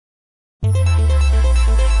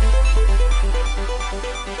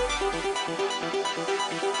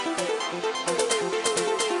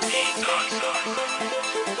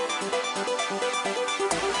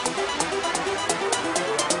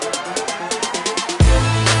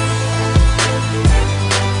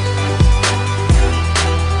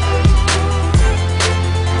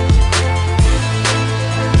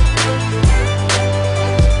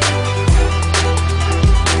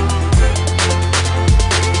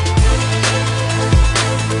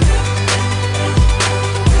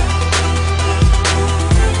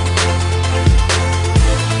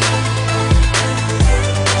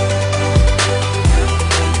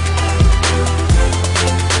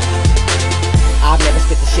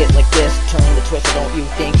So don't you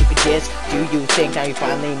think you could diss? Do you think now you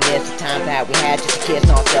finally missed the time that we had just a kiss?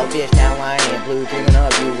 Not selfish, now lying in blue, dreaming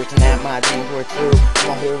of you, wishing that my dreams were true.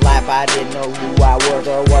 My whole life I didn't know who I was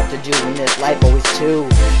or what to do in this life, always too.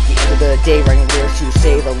 The end of the day, writing lyrics to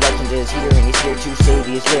say the legend is here, and he's here to say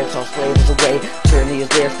these lyrics all slavers away. Turn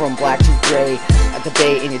these lyrics from black to gray. At the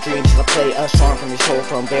bay in your dreams as I play a song from your soul,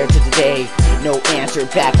 from there to today. No answer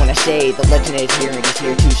back when I say the legend is here and he's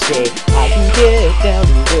here to stay. I can get down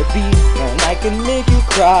to the beat and I can make you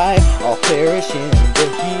cry. I'll perish in the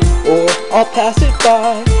heat or I'll pass it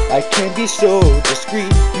by. I can be so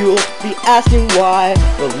discreet, you'll be asking why.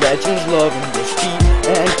 The legend's loving this beat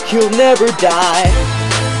and he'll never die.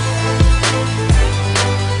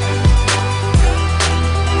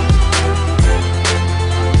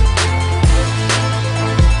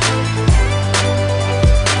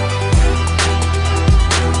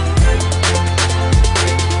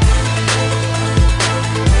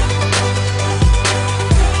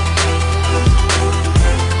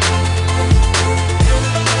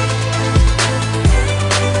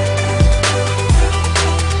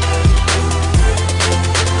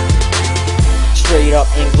 Straight up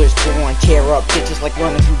English born, tear up bitches like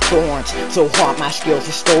running through thorns. So hard my skills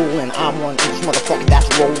are stolen, I'm one of these motherfuckers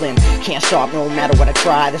that's rolling. Can't stop no matter what I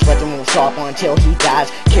try, this legend won't stop until he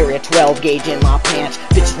dies. Carry a 12 gauge in my pants,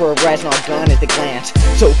 bitches were rising on gun at the glance.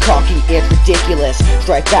 So cocky it's ridiculous,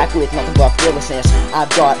 strike back with nothing but fearlessness. I've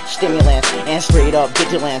got stimulants and straight up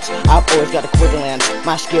vigilance. I've always got equivalence,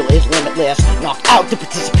 my skill is limitless. Knock out the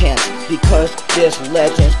participants, because this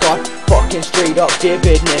legend's got fucking straight up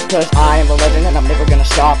vividness. Cause I am a legend and I'm never gonna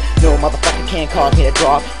stop. No motherfucker can't cause me to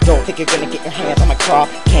drop. Don't think you're gonna get your hands on my crop.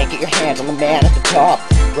 Can't get your hands on the man at the top.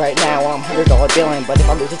 Right now I'm $100 billing, but if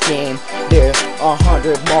I lose this game, there's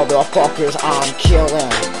 100 motherfuckers I'm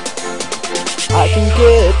killing. I can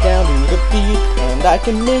get down to the beat and I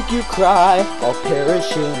can make you cry. I'll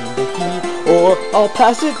perish in the heat or I'll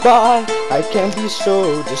pass it by. I can be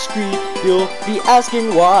so discreet, you'll be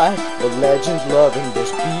asking why. The legend's loving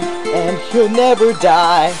this beat and he'll never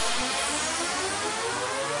die.